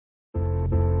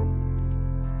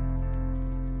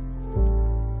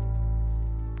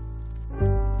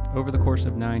Over the course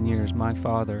of 9 years, my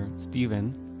father,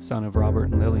 Stephen, son of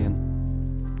Robert and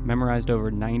Lillian, memorized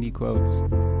over 90 quotes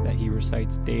that he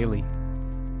recites daily.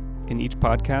 In each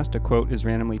podcast, a quote is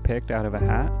randomly picked out of a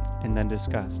hat and then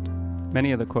discussed.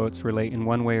 Many of the quotes relate in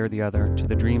one way or the other to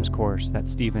the Dreams course that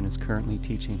Stephen is currently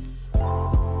teaching.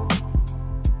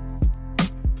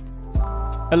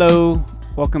 Hello,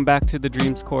 welcome back to the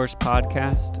Dreams course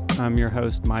podcast. I'm your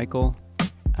host, Michael.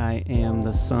 I am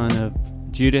the son of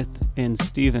Judith and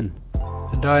Stephen.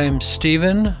 And I am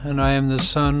Stephen, and I am the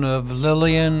son of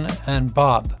Lillian and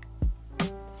Bob.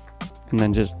 And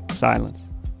then just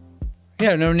silence.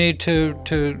 Yeah, no need to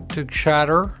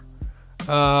chatter.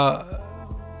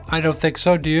 I don't think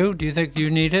so. Do you? Do you think you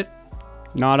need it?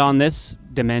 Not on this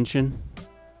dimension.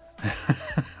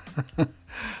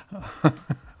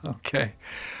 Okay.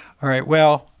 All right.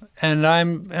 Well, and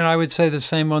I would say the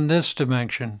same on this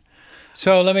dimension.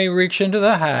 So let me reach into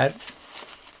the hat.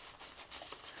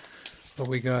 What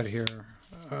we got here?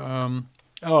 Man.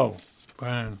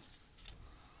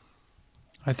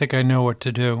 I think I know what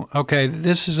to do. Okay,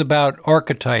 this is about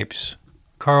archetypes.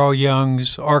 Carl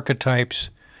Jung's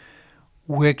Archetypes,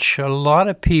 which a lot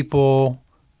of people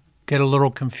get a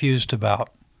little confused about.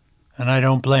 And I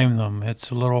don't blame them. It's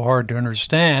a little hard to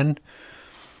understand,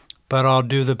 but I'll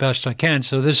do the best I can.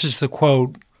 So this is the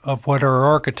quote of what are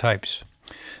archetypes.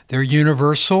 They're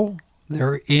universal.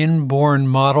 They're inborn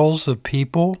models of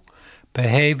people,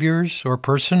 behaviors, or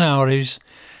personalities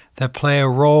that play a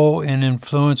role in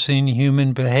influencing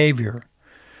human behavior.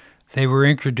 They were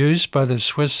introduced by the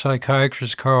Swiss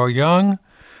psychiatrist Carl Jung,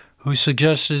 who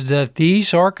suggested that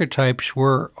these archetypes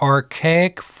were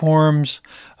archaic forms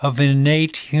of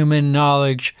innate human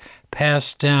knowledge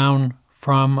passed down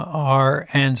from our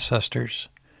ancestors.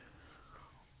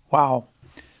 Wow.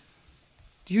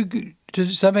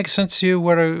 Does that make sense to you?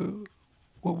 What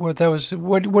that was?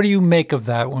 What do you make of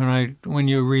that when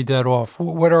you read that off?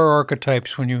 What are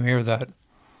archetypes when you hear that?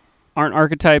 Aren't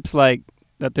archetypes like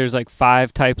that? There's like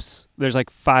 5 types. There's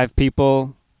like 5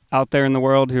 people out there in the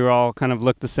world who all kind of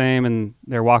look the same, and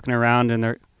they're walking around, and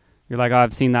you're like, oh,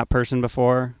 I've seen that person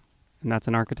before, and that's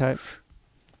an archetype.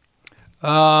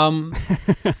 I'm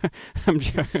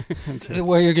joking.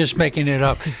 Well, you're just making it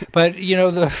up. But you know,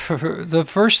 the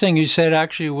first thing you said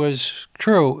actually was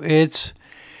true. It's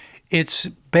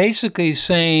basically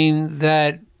saying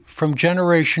that from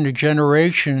generation to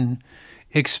generation,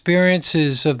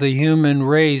 experiences of the human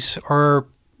race are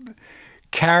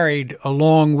carried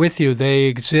along with you. They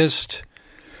exist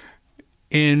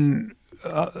in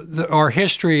our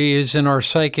history is in our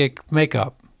psychic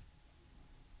makeup.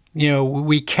 You know,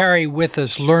 we carry with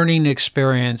us learning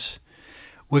experience,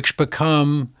 which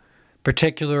become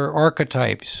particular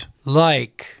archetypes,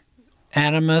 like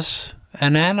animus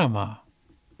and anima.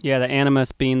 Yeah, the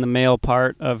animus being the male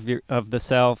part of the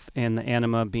self, and the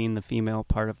anima being the female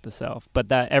part of the self. But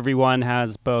that everyone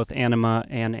has both anima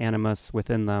and animus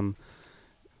within them.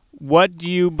 What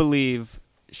do you believe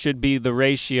should be the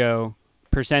ratio,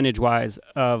 percentage-wise,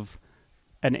 of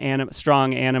an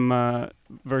strong anima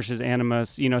versus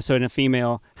animus? You know, so in a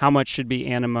female, how much should be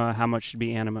anima, how much should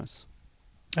be animus?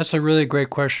 That's a really great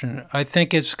question. I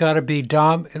think it's got to be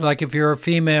like if you're a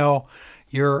female,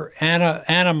 your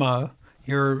anima,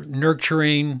 your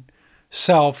nurturing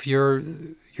self, your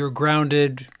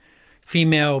grounded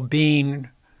female being,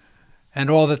 and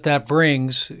all that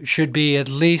brings should be at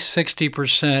least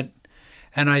 60%,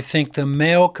 and I think the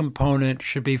male component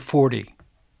should be 40%.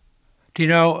 Do you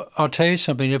know, I'll tell you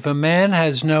something, if a man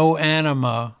has no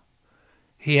anima,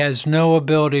 he has no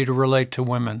ability to relate to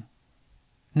women.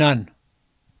 None.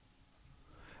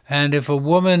 And if a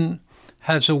woman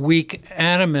has a weak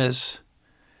animus,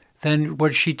 then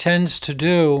what she tends to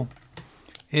do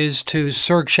is to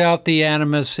search out the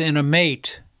animus in a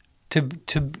mate, to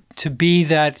be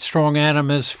that strong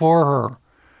animus for her.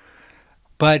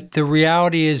 But the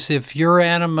reality is, if your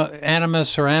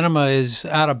animus or anima is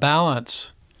out of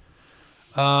balance,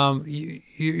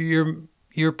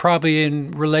 you're probably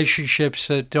in relationships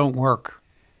that don't work.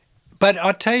 But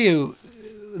I'll tell you,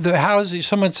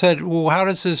 someone said, well, how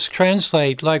does this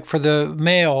translate? Like for the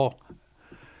male,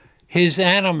 his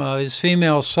anima, his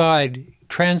female side,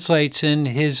 translates in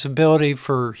his ability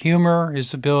for humor,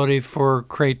 his ability for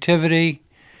creativity.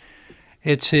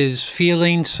 It's his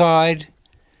feeling side.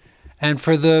 And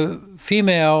for the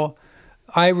female,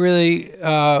 I really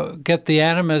get the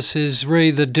animus is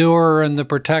really the doer and the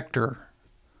protector.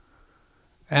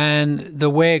 And the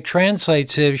way it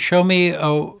translates is, show me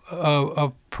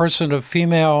a person, a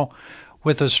female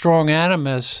with a strong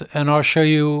animus, and I'll show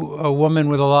you a woman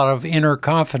with a lot of inner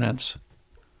confidence.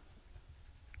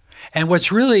 And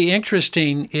what's really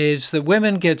interesting is that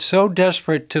women get so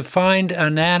desperate to find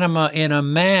an anima in a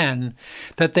man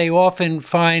that they often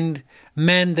find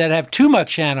men that have too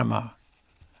much anima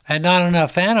and not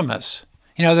enough animus.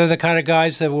 You know, they're the kind of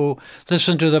guys that will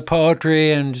listen to the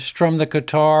poetry and strum the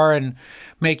guitar and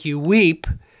make you weep,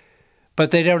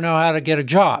 but they don't know how to get a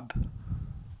job.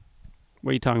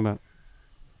 What are you talking about?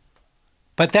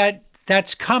 But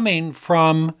that's coming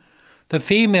from the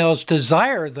female's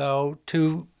desire, though,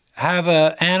 to have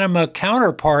an anima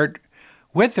counterpart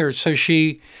with her. So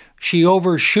she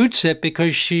overshoots it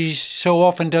because she so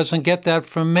often doesn't get that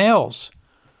from males.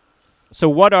 So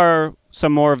what are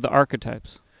some more of the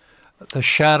archetypes? The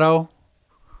shadow.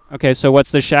 Okay, so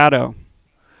what's the shadow?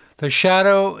 The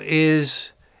shadow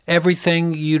is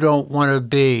everything you don't want to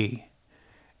be.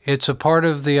 It's a part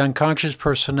of the unconscious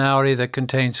personality that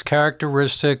contains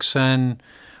characteristics and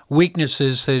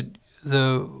weaknesses that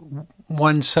the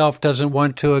oneself doesn't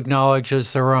want to acknowledge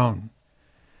as their own.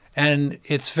 And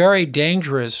it's very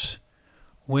dangerous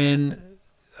when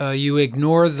you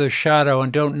ignore the shadow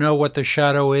and don't know what the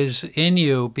shadow is in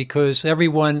you, because every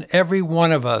one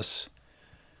of us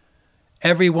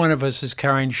is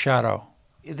carrying shadow.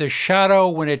 The shadow,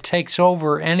 when it takes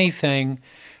over anything,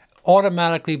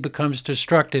 automatically becomes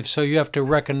destructive. So you have to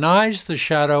recognize the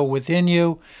shadow within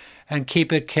you and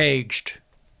keep it caged.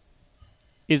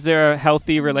 Is there a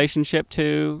healthy relationship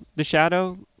to the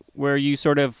shadow where you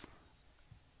sort of,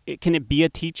 can it be a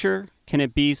teacher? Can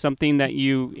it be something that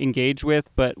you engage with,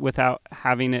 but without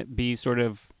having it be sort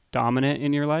of dominant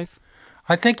in your life?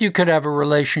 I think you could have a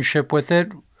relationship with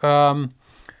it.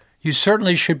 You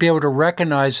certainly should be able to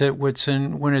recognize it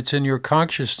when it's in your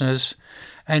consciousness,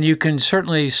 and you can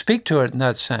certainly speak to it in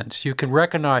that sense. You can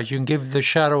recognize, you can give the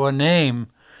shadow a name,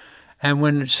 and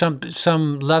when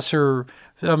some lesser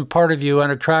part of you,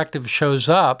 unattractive, shows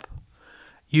up,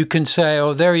 you can say,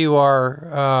 "Oh, there you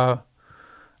are,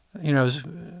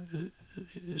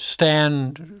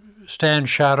 Stan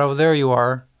Shadow, there you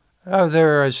are. Oh,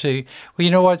 there I see. Well,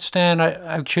 you know what, Stan,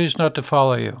 I choose not to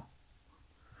follow you."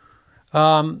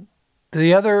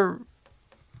 The other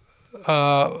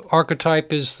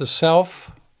archetype is the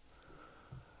self,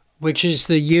 which is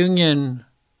the union.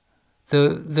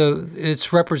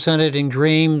 It's represented in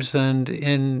dreams and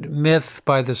in myth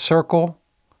by the circle,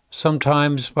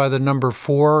 sometimes by the number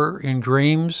 4 in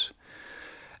dreams.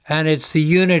 And it's the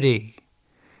unity.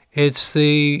 It's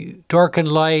the dark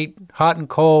and light, hot and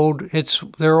cold.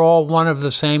 They're all one of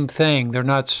the same thing. They're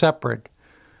not separate.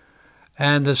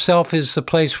 And the self is the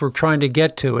place we're trying to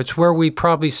get to. It's where we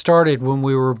probably started when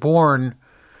we were born,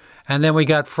 and then we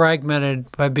got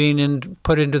fragmented by being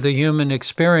put into the human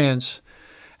experience.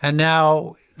 And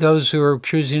now those who are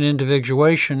choosing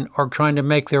individuation are trying to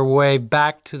make their way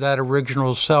back to that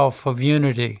original self of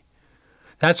unity.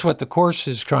 That's what the Course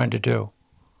is trying to do.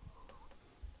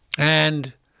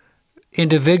 And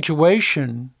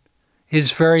individuation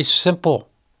is very simple.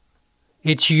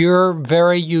 It's your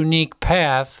very unique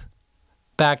path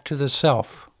back to the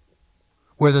self,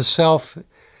 where the self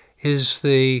is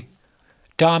the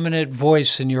dominant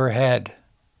voice in your head.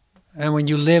 And when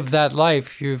you live that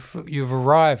life, you've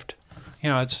arrived.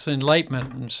 It's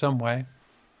enlightenment in some way.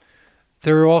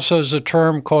 There also is a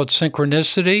term called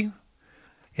synchronicity.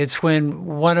 It's when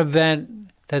one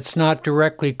event that's not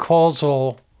directly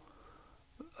causal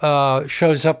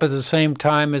shows up at the same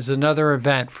time as another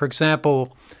event. For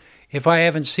example, if I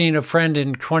haven't seen a friend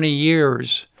in 20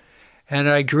 years and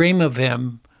I dream of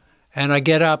him and I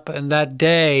get up and that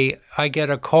day I get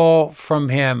a call from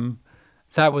him,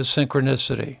 that was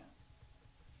synchronicity.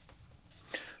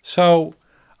 So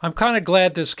I'm kind of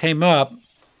glad this came up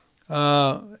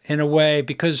in a way,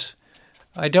 because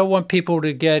I don't want people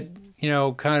to get,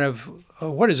 kind of,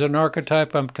 what is an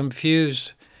archetype? I'm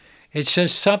confused. It's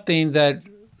just something that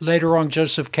later on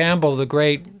Joseph Campbell, the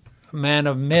great man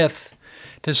of myth,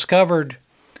 discovered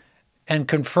and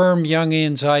confirmed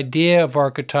Jungian's idea of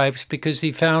archetypes, because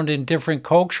he found in different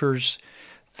cultures,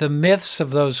 the myths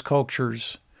of those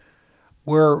cultures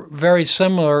were very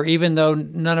similar, even though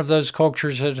none of those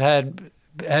cultures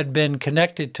had been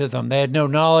connected to them. They had no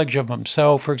knowledge of them.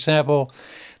 So, for example,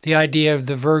 the idea of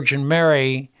the Virgin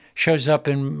Mary shows up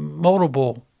in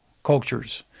multiple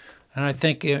cultures. And I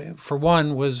think, for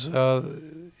one, was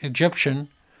Egyptian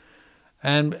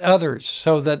and others.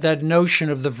 So that notion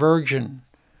of the Virgin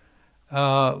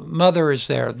Mother is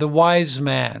there. The wise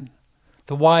man,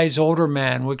 the wise older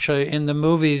man, which in the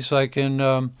movies, like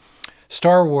in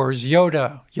Star Wars,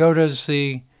 Yoda's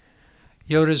the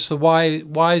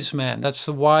wise man. That's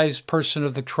the wise person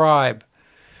of the tribe.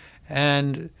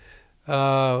 And,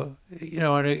 and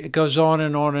it goes on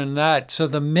and on in that. So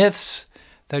the myths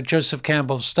that Joseph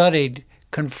Campbell studied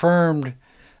confirmed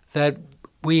that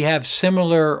we have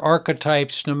similar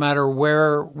archetypes no matter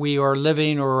where we are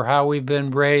living or how we've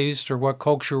been raised or what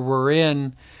culture we're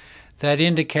in, that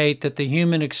indicate that the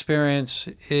human experience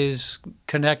is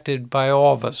connected by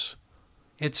all of us.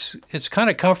 It's kind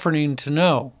of comforting to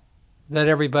know that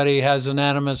everybody has an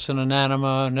animus and an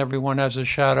anima, and everyone has a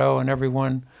shadow, and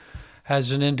everyone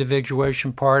has an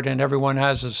individuation part, and everyone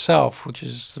has a self, which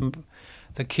is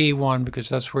the key one, because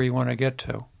that's where you want to get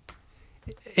to.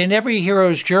 In every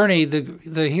hero's journey,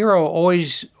 the hero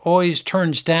always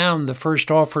turns down the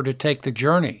first offer to take the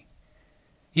journey.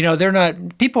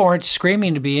 People aren't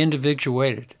screaming to be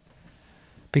individuated,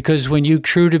 because when you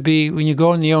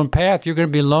go in your own path, you're going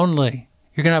to be lonely.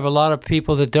 You're going to have a lot of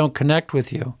people that don't connect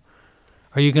with you.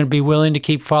 Are you going to be willing to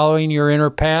keep following your inner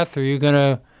path, or are you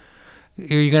going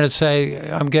to say,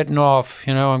 I'm getting off,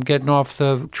 I'm getting off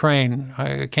the train.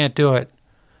 I can't do it.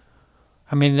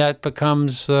 I mean, that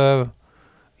becomes, the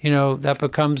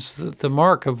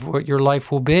mark of what your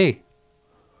life will be.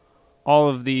 All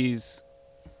of these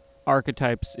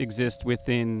archetypes exist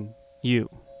within you.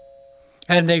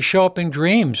 And they show up in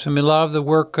dreams. I mean, a lot of the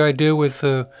work I do with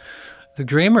the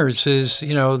dreamers is,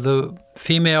 the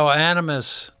female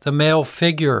animus, the male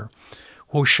figure,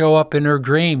 will show up in her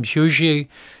dreams. Usually,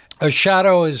 a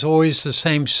shadow is always the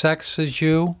same sex as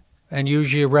you, and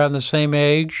usually around the same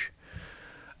age.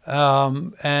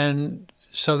 And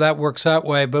so that works that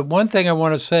way. But one thing I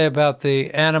want to say about the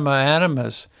anima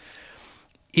animus,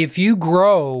 if you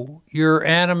grow, your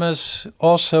animus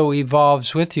also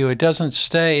evolves with you. It doesn't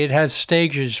stay. It has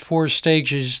stages, 4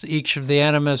 stages each of the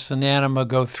animus and the anima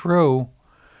go through,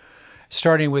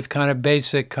 starting with kind of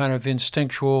basic, kind of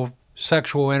instinctual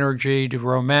sexual energy to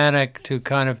romantic to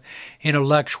kind of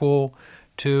intellectual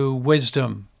to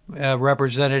wisdom,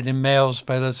 represented in males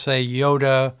by, let's say,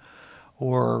 Yoda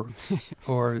or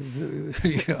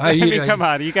come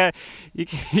on,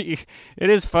 it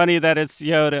is funny that it's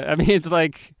Yoda. I mean, it's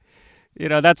like,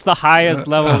 that's the highest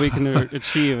level we can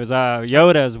achieve. Is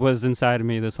Yoda was inside of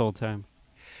me this whole time.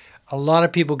 A lot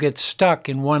of people get stuck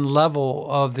in one level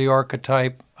of the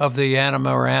archetype of the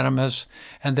anima or animus,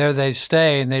 and there they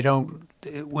stay, and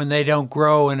when they don't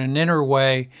grow in an inner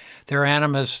way, their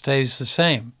animus stays the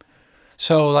same.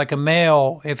 So like a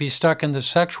male, if he's stuck in the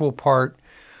sexual part,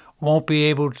 won't be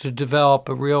able to develop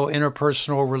a real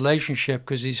interpersonal relationship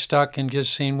because he's stuck in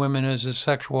just seeing women as a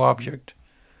sexual object.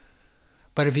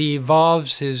 But if he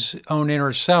evolves his own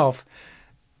inner self,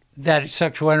 that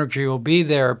sexual energy will be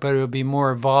there, but it will be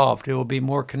more evolved. It will be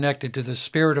more connected to the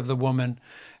spirit of the woman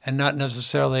and not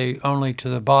necessarily only to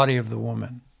the body of the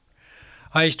woman.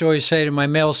 I used to always say to my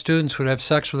male students would have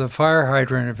sex with a fire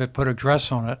hydrant if it put a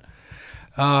dress on it.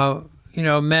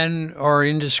 Men are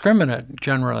indiscriminate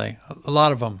generally, a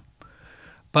lot of them.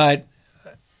 But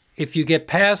if you get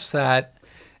past that,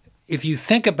 if you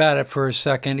think about it for a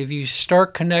second, if you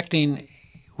start connecting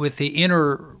with the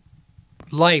inner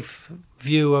life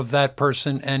view of that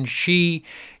person and she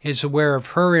is aware of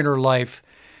her inner life,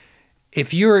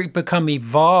 if you become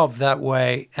evolved that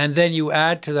way and then you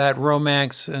add to that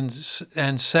romance and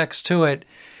sex to it,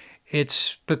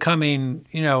 it's becoming,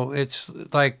 it's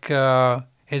like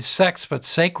it's sex but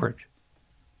sacred.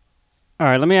 All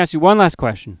right, let me ask you one last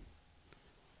question.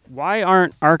 Why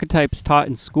aren't archetypes taught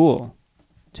in school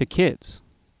to kids?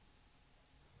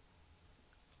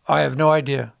 I have no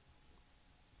idea.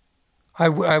 I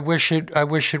wish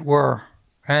it were.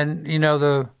 And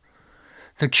the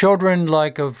children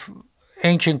like of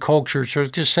ancient cultures, or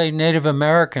just say Native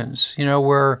Americans,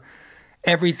 where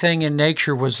everything in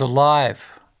nature was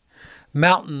alive.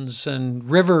 Mountains and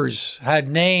rivers had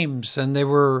names, and they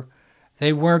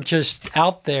weren't just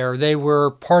out there. They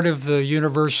were part of the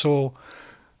universal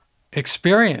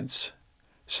experience.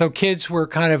 So kids were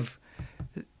kind of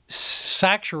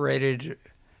saturated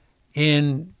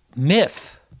in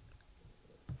myth.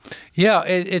 Yeah,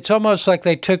 it's almost like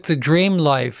they took the dream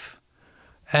life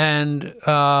and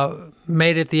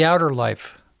made it the outer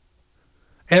life.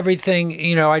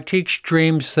 Everything, I teach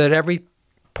dreams that every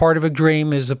part of a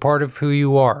dream is a part of who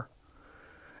you are.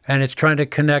 And it's trying to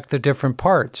connect the different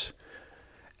parts.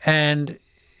 And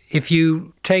if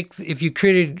you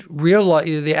treated real life,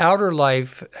 the outer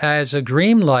life as a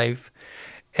dream life,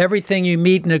 everything you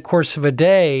meet in the course of a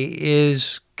day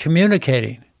is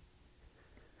communicating.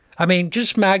 I mean,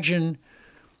 just imagine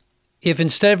if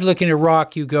instead of looking at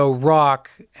rock, you go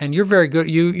rock, and you're very good,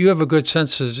 you have a good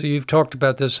senses. You've talked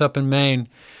about this up in Maine,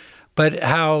 but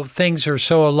how things are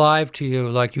so alive to you,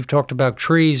 like you've talked about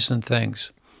trees and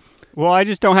things. Well, I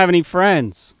just don't have any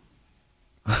friends.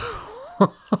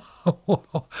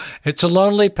 It's a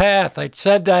lonely path. I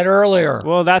said that earlier.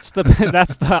 Well, that's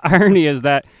the irony, is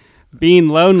that being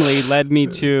lonely led me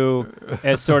to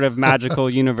a sort of magical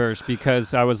universe,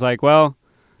 because I was like, well,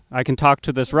 I can talk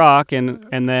to this rock and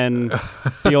then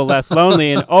feel less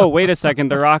lonely. And oh, wait a second,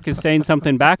 the rock is saying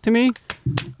something back to me?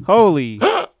 Holy.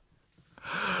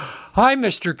 Hi,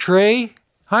 Mr. Tree.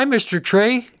 Hi, Mr.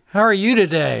 Tree. How are you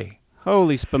today?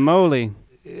 Holy spumoli.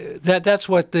 That's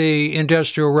what the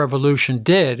Industrial Revolution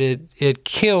did. It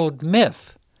killed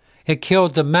myth. It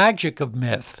killed the magic of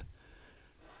myth.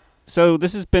 So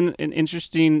this has been an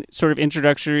interesting sort of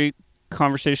introductory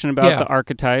conversation about the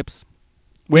archetypes,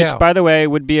 which, by the way,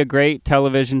 would be a great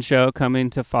television show coming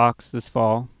to Fox this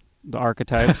fall. The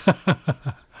Archetypes.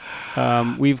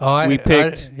 We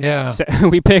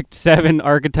picked 7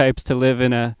 archetypes to live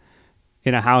in a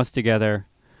house together.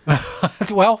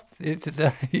 Well,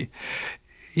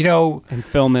 and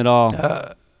film it all.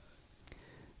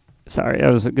 Sorry,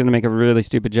 I was going to make a really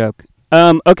stupid joke.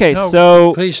 Okay, no,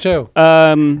 so please do.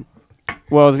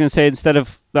 Well, I was going to say, instead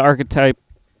of the Archetype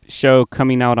show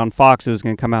coming out on Fox, it was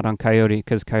going to come out on Coyote,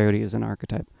 because Coyote is an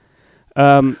archetype.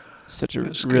 Such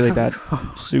a really bad,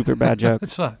 super bad joke.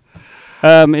 Of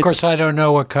course, I don't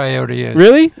know what Coyote is.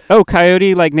 Really? Oh,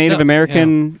 Coyote, like Native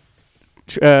American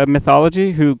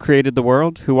mythology, who created the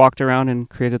world, who walked around and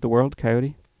created the world,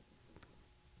 Coyote?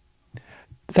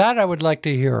 That I would like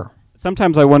to hear.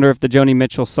 Sometimes I wonder if the Joni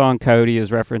Mitchell song Coyote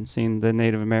is referencing the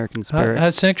Native American spirit.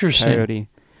 That's interesting. Coyote.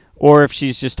 Or if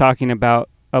she's just talking about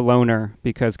a loner,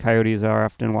 because coyotes are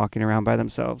often walking around by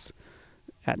themselves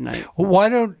at night.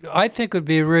 I think it would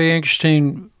be a really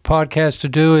interesting podcast to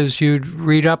do, is you'd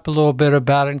read up a little bit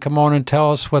about it and come on and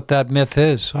tell us what that myth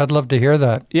is. I'd love to hear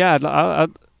that. Yeah, all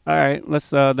right. Let's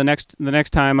the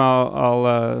next time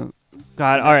I'll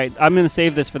God, all right. I'm going to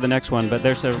save this for the next one, but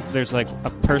there's like a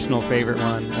personal favorite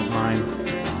one of mine.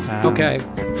 Okay.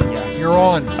 Yeah. You're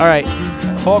on. All right.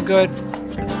 All good.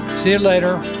 See you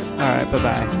later. All right,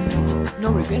 bye-bye.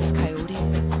 No regrets, Coyote.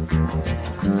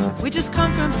 We just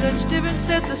come from such different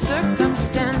sets of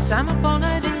circumstance. I'm up all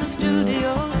night in the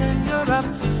studios and you're up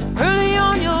early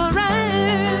on your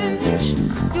ranch.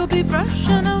 You'll be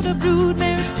brushing out a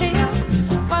broodmare's tail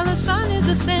while the sun is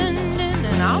ascending,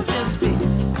 and I'll just be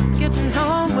getting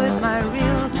home with my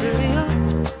reel-to-reel.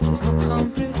 There's no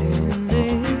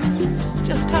comprehending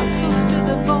just how close to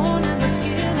the bone and the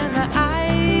skin and the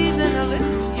eyes and the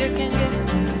lips you can get.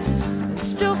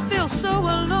 Still feel so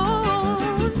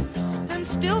alone and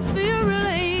still feel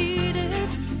related,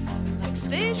 like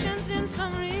stations in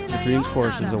some relay. The Dreams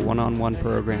Course is a one-on-one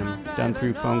program done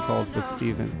through phone calls with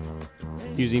Stephen,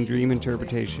 using dream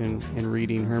interpretation and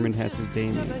reading Herman Hesse's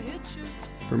Damien.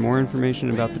 For more information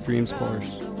about the Dreams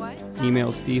Course,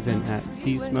 email Stephen at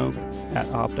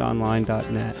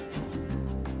seasmoke@optonline.net,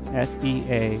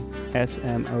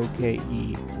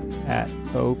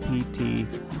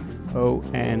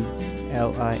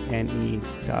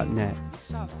 SEASMOKE@OPTONLINE.net.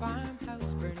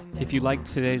 If you liked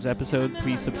today's episode,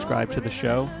 please subscribe to the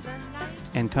show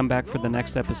and come back for the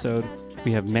next episode.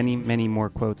 We have many, many more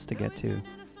quotes to get to.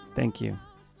 Thank you.